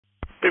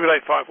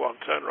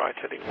BB851, turn right,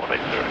 heading 180.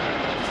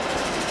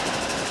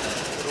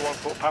 Order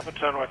 14 Papa,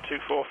 turn right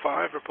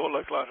 245, report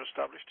localizer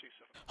established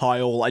 27. Hi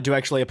all, I do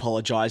actually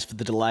apologise for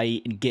the delay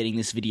in getting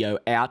this video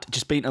out.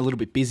 Just been a little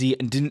bit busy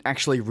and didn't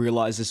actually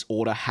realise this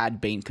order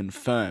had been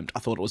confirmed. I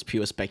thought it was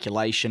pure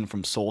speculation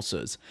from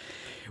sources.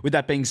 With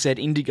that being said,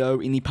 Indigo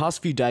in the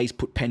past few days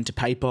put pen to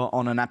paper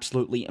on an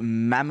absolutely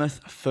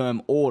mammoth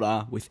firm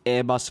order with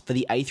Airbus for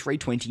the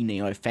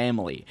A320neo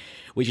family,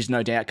 which is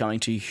no doubt going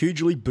to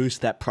hugely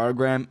boost that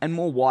program and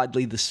more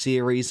widely the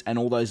series and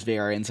all those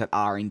variants that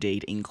are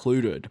indeed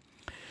included.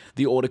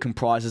 The order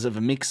comprises of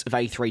a mix of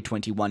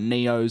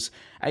A321neos,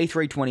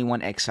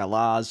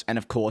 A321XLRs, and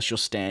of course your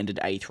standard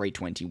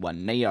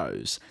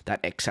A321neos.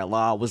 That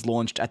XLR was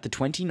launched at the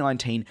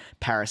 2019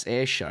 Paris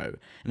Air Show,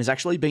 and has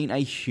actually been a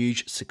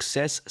huge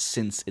success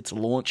since its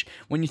launch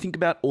when you think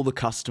about all the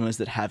customers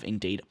that have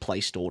indeed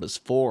placed orders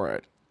for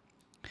it.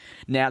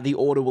 Now, the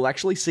order will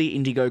actually see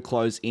Indigo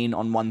close in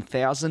on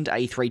 1,000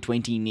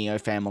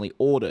 A320neo family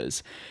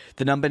orders.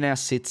 The number now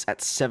sits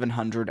at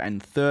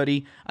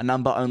 730, a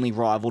number only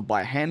rivaled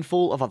by a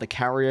handful of other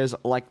carriers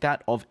like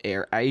that of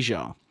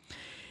AirAsia.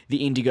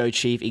 The Indigo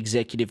chief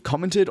executive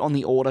commented on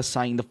the order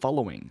saying the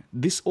following: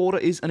 "This order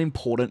is an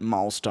important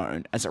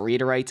milestone as it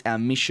reiterates our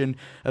mission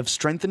of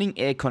strengthening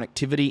air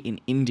connectivity in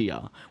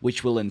India,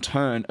 which will in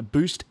turn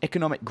boost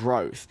economic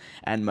growth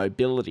and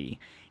mobility.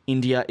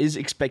 India is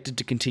expected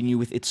to continue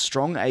with its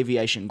strong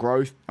aviation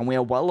growth, and we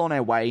are well on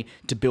our way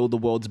to build the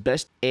world's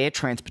best air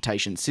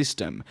transportation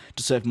system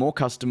to serve more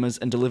customers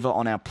and deliver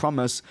on our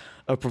promise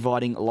of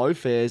providing low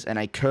fares and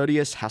a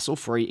courteous,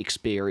 hassle-free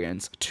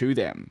experience to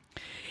them."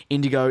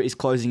 Indigo is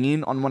closing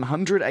in on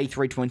 100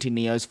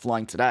 A320neos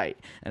flying today,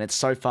 and it's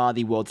so far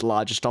the world's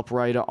largest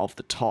operator of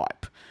the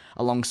type.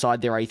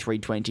 Alongside their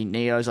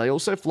A320neos, they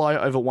also fly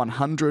over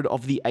 100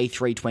 of the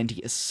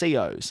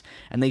A320ceos,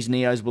 and these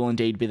neos will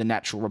indeed be the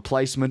natural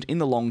replacement in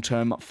the long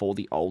term for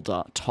the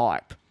older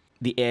type.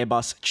 The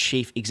Airbus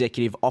Chief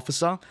Executive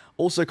Officer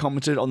also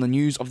commented on the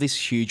news of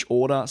this huge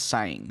order,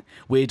 saying,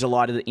 "We're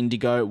delighted that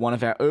Indigo, one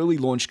of our early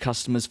launch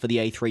customers for the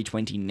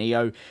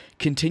A320neo,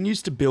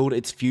 continues to build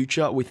its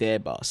future with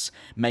Airbus,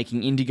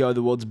 making Indigo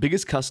the world's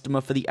biggest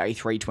customer for the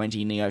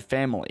A320neo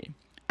family."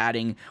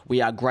 Adding,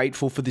 "We are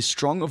grateful for this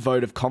strong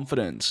vote of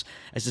confidence,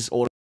 as this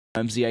order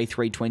confirms the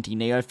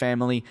A320neo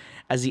family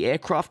as the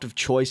aircraft of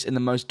choice in the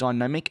most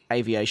dynamic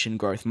aviation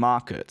growth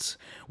markets.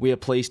 We are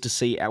pleased to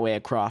see our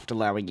aircraft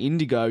allowing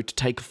Indigo to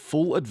take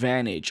full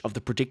advantage of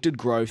the predicted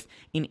growth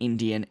in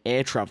Indian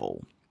air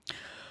travel."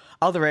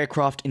 Other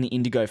aircraft in the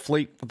Indigo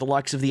fleet are the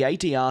likes of the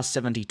ATR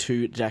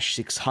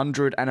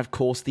 72-600 and of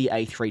course the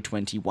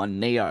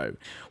A321neo.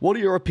 What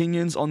are your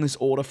opinions on this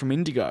order from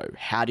Indigo?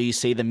 How do you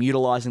see them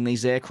utilising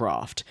these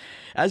aircraft?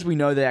 As we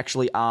know, they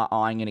actually are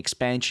eyeing an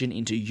expansion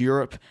into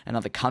Europe and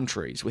other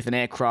countries with an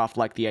aircraft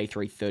like the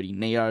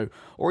A330neo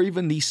or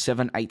even the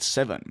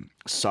 787.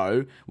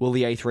 So, will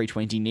the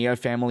A320neo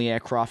family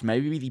aircraft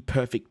maybe be the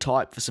perfect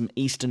type for some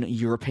Eastern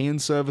European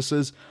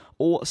services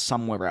or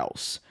somewhere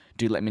else?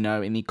 Do let me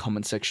know in the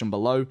comment section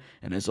below,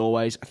 and as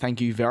always, thank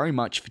you very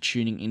much for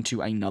tuning into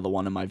another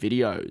one of my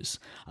videos.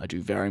 I do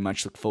very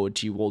much look forward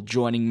to you all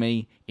joining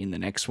me in the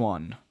next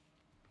one.